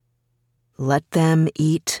Let them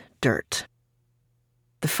eat dirt.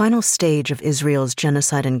 The final stage of Israel's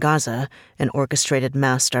genocide in Gaza, an orchestrated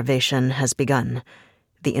mass starvation, has begun.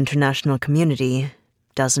 The international community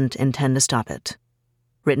doesn't intend to stop it.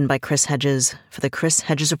 Written by Chris Hedges for the Chris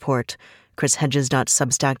Hedges Report,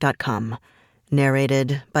 chrishedges.substack.com.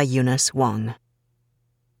 Narrated by Eunice, Wong.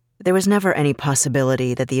 There was never any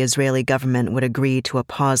possibility that the Israeli government would agree to a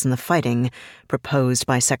pause in the fighting proposed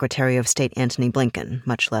by Secretary of State Antony Blinken,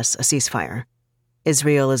 much less a ceasefire.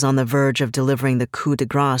 Israel is on the verge of delivering the coup de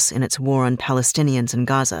grace in its war on Palestinians in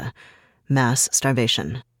Gaza, mass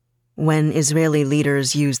starvation. When Israeli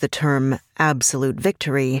leaders use the term absolute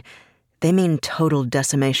victory, they mean total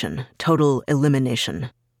decimation, total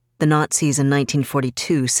elimination. The Nazis in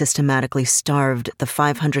 1942 systematically starved the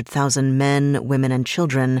 500,000 men, women, and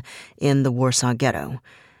children in the Warsaw Ghetto.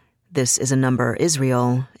 This is a number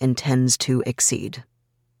Israel intends to exceed.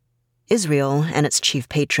 Israel and its chief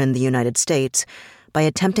patron, the United States, by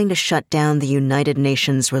attempting to shut down the United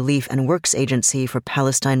Nations Relief and Works Agency for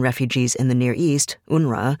Palestine Refugees in the Near East,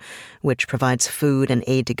 UNRWA, which provides food and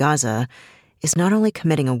aid to Gaza, is not only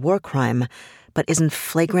committing a war crime, but is in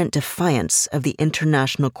flagrant defiance of the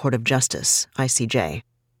International Court of Justice, ICJ.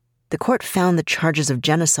 The court found the charges of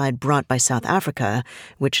genocide brought by South Africa,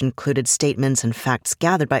 which included statements and facts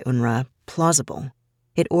gathered by UNRWA, plausible.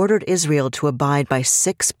 It ordered Israel to abide by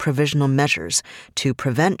 6 provisional measures to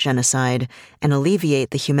prevent genocide and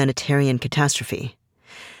alleviate the humanitarian catastrophe.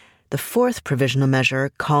 The 4th provisional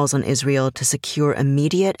measure calls on Israel to secure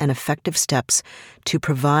immediate and effective steps to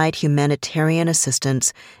provide humanitarian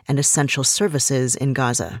assistance and essential services in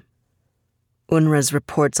Gaza. UNRWA's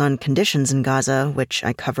reports on conditions in Gaza, which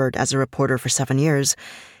I covered as a reporter for 7 years,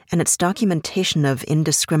 and its documentation of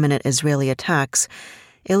indiscriminate Israeli attacks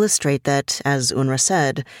illustrate that, as UNRWA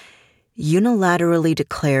said, unilaterally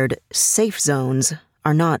declared safe zones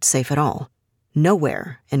are not safe at all.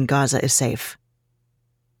 Nowhere in Gaza is safe.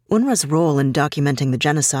 UNRWA's role in documenting the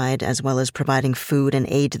genocide, as well as providing food and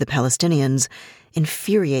aid to the Palestinians,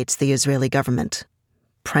 infuriates the Israeli government.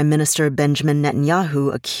 Prime Minister Benjamin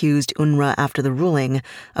Netanyahu accused UNRWA after the ruling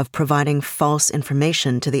of providing false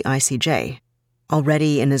information to the ICJ.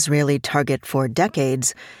 Already an Israeli target for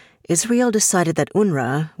decades, Israel decided that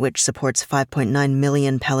UNRWA, which supports 5.9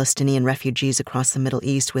 million Palestinian refugees across the Middle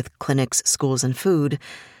East with clinics, schools, and food,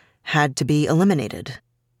 had to be eliminated.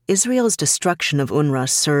 Israel's destruction of UNRWA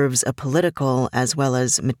serves a political as well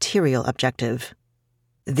as material objective.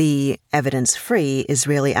 The evidence-free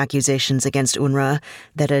Israeli accusations against UNRWA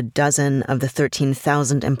that a dozen of the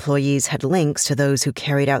 13,000 employees had links to those who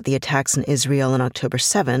carried out the attacks in Israel on October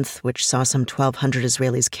 7th, which saw some 1,200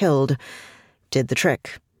 Israelis killed, did the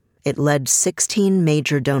trick. It led 16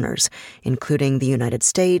 major donors, including the United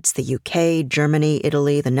States, the UK, Germany,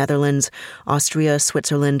 Italy, the Netherlands, Austria,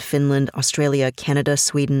 Switzerland, Finland, Australia, Canada,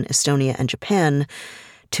 Sweden, Estonia, and Japan,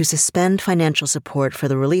 to suspend financial support for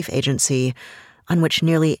the relief agency, on which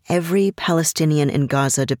nearly every Palestinian in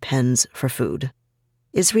Gaza depends for food.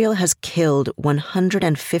 Israel has killed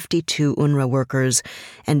 152 UNRWA workers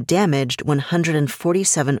and damaged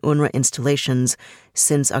 147 UNRWA installations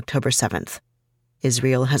since October 7th.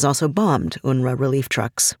 Israel has also bombed UNRWA relief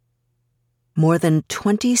trucks. More than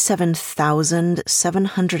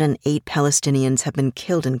 27,708 Palestinians have been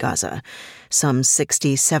killed in Gaza. Some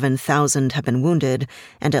 67,000 have been wounded,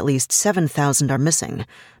 and at least 7,000 are missing,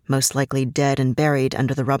 most likely dead and buried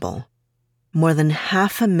under the rubble. More than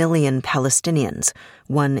 500,000 Palestinians,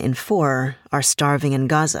 1 in 4, are starving in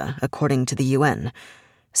Gaza, according to the UN.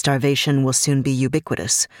 Starvation will soon be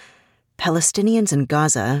ubiquitous. Palestinians in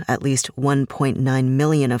Gaza, at least 1.9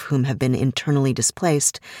 million of whom have been internally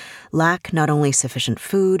displaced, lack not only sufficient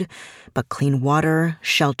food, but clean water,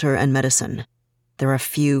 shelter, and medicine. There are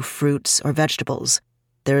few fruits or vegetables.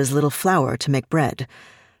 There is little flour to make bread.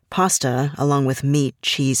 Pasta, along with meat,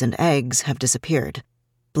 cheese, and eggs, have disappeared.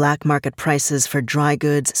 Black market prices for dry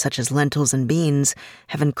goods such as lentils and beans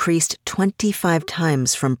have increased 25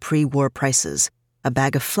 times from pre-war prices. A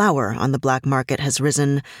bag of flour on the black market has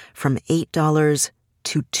risen from $8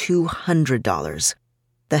 to $200.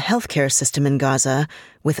 The healthcare system in Gaza,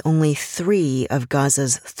 with only 3 of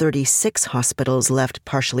Gaza's 36 hospitals left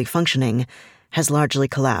partially functioning, has largely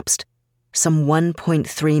collapsed. Some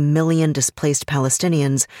 1.3 million displaced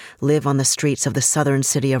Palestinians live on the streets of the southern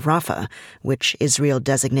city of Rafah, which Israel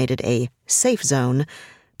designated a safe zone,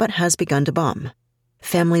 but has begun to bomb.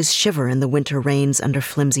 Families shiver in the winter rains under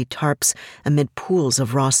flimsy tarps amid pools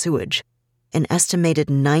of raw sewage. An estimated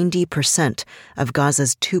 90% of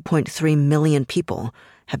Gaza's 2.3 million people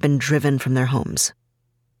have been driven from their homes.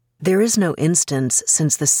 There is no instance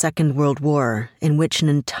since the Second World War in which an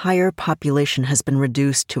entire population has been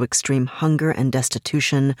reduced to extreme hunger and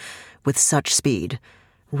destitution with such speed,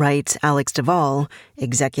 writes Alex Duvall,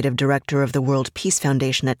 executive director of the World Peace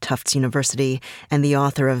Foundation at Tufts University and the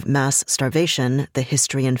author of Mass Starvation, The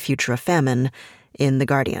History and Future of Famine, in The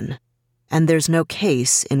Guardian. And there's no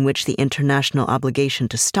case in which the international obligation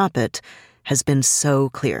to stop it has been so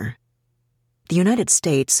clear. The United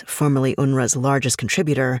States, formerly UNRWA's largest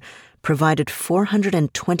contributor, provided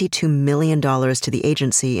 $422 million to the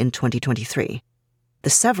agency in 2023. The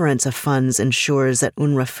severance of funds ensures that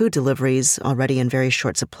UNRWA food deliveries, already in very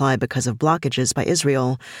short supply because of blockages by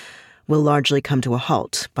Israel, will largely come to a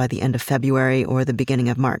halt by the end of February or the beginning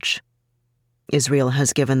of March. Israel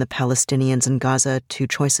has given the Palestinians in Gaza two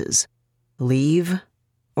choices: leave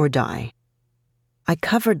or die. I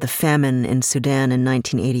covered the famine in Sudan in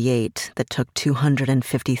 1988 that took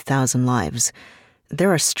 250,000 lives.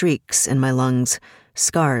 There are streaks in my lungs,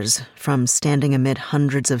 scars from standing amid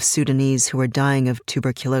hundreds of Sudanese who were dying of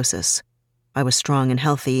tuberculosis. I was strong and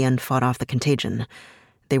healthy and fought off the contagion.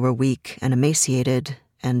 They were weak and emaciated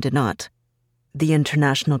and did not. The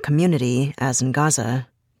international community, as in Gaza,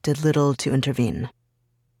 did little to intervene.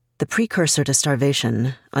 The precursor to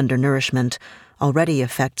starvation, undernourishment, already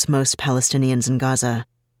affects most Palestinians in Gaza.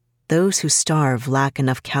 Those who starve lack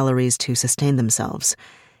enough calories to sustain themselves.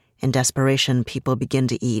 In desperation, people begin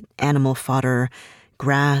to eat animal fodder,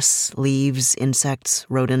 grass, leaves, insects,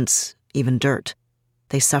 rodents, even dirt.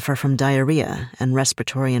 They suffer from diarrhea and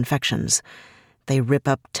respiratory infections. They rip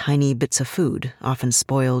up tiny bits of food, often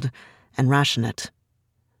spoiled, and ration it.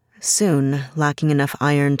 Soon, lacking enough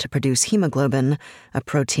iron to produce hemoglobin, a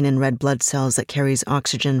protein in red blood cells that carries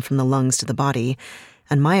oxygen from the lungs to the body,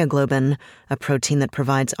 and myoglobin, a protein that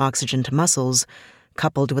provides oxygen to muscles,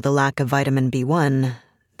 coupled with a lack of vitamin B1,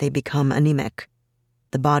 they become anemic.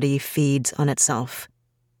 The body feeds on itself.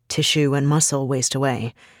 Tissue and muscle waste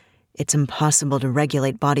away. It's impossible to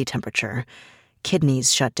regulate body temperature.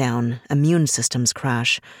 Kidneys shut down, immune systems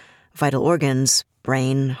crash. Vital organs,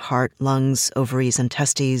 brain, heart, lungs, ovaries, and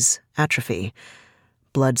testes, atrophy.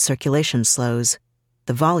 Blood circulation slows.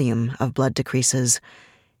 The volume of blood decreases.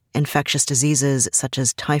 Infectious diseases such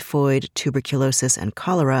as typhoid, tuberculosis, and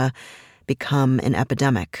cholera become an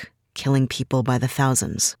epidemic, killing people by the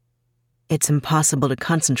thousands. It's impossible to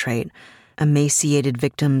concentrate. Emaciated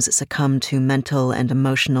victims succumb to mental and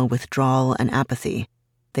emotional withdrawal and apathy.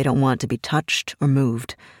 They don't want to be touched or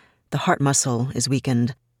moved. The heart muscle is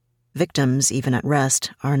weakened. Victims, even at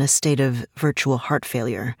rest, are in a state of virtual heart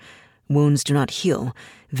failure. Wounds do not heal.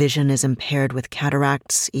 Vision is impaired with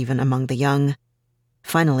cataracts, even among the young.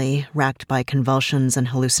 Finally, racked by convulsions and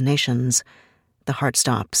hallucinations, the heart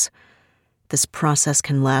stops. This process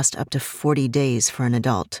can last up to 40 days for an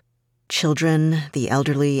adult. Children, the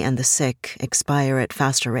elderly, and the sick expire at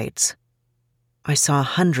faster rates. I saw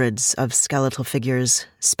hundreds of skeletal figures,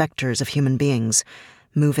 specters of human beings,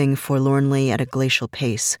 moving forlornly at a glacial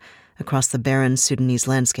pace across the barren Sudanese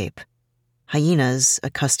landscape. Hyenas,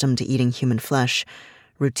 accustomed to eating human flesh,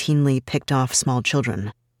 routinely picked off small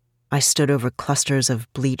children. I stood over clusters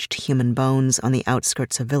of bleached human bones on the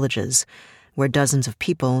outskirts of villages, where dozens of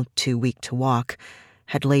people, too weak to walk,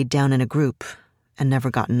 had laid down in a group and never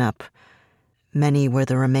gotten up. Many were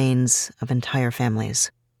the remains of entire families.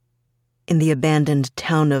 In the abandoned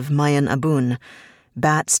town of Mayan Abun,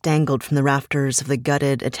 bats dangled from the rafters of the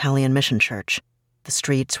gutted Italian mission church. The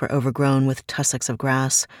streets were overgrown with tussocks of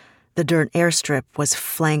grass. The dirt airstrip was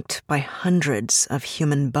flanked by hundreds of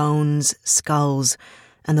human bones, skulls,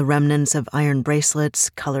 and the remnants of iron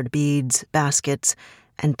bracelets, colored beads, baskets,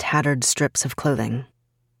 and tattered strips of clothing.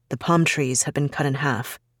 The palm trees had been cut in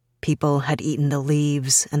half. People had eaten the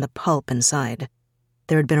leaves and the pulp inside.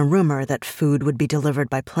 There had been a rumor that food would be delivered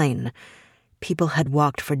by plane. People had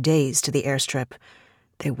walked for days to the airstrip.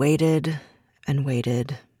 They waited and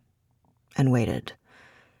waited and waited.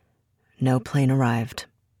 No plane arrived.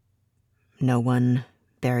 No one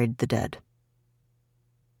buried the dead.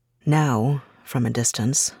 Now, from a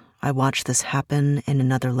distance, I watch this happen in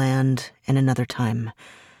another land, in another time.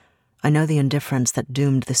 I know the indifference that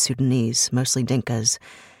doomed the Sudanese, mostly Dinkas,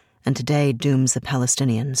 and today dooms the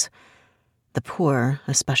Palestinians. The poor,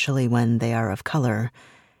 especially when they are of color,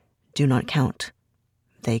 do not count.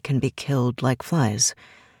 They can be killed like flies.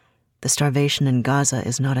 The starvation in Gaza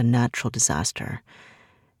is not a natural disaster.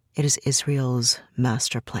 It is Israel's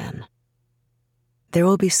master plan. There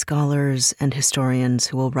will be scholars and historians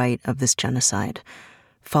who will write of this genocide,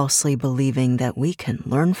 falsely believing that we can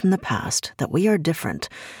learn from the past, that we are different,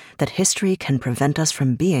 that history can prevent us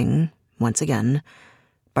from being, once again,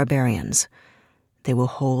 barbarians. They will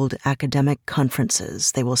hold academic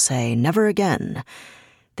conferences. They will say, "Never again."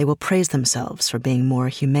 They will praise themselves for being more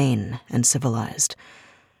humane and civilized.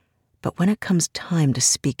 But when it comes time to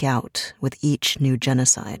speak out with each new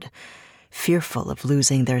genocide, fearful of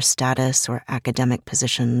losing their status or academic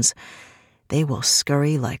positions, they will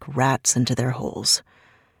scurry like rats into their holes.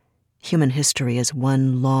 Human history is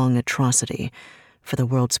one long atrocity for the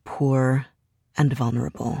world's poor and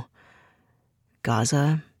vulnerable.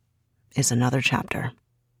 Gaza is another chapter.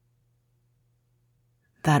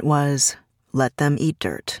 That was Let Them Eat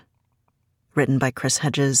Dirt, written by Chris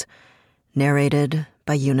Hedges, narrated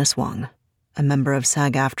by Eunice Wong, a member of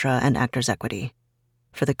SAG-AFTRA and Actors Equity.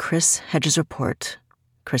 For the Chris Hedges Report,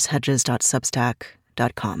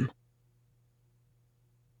 chrishedges.substack.com.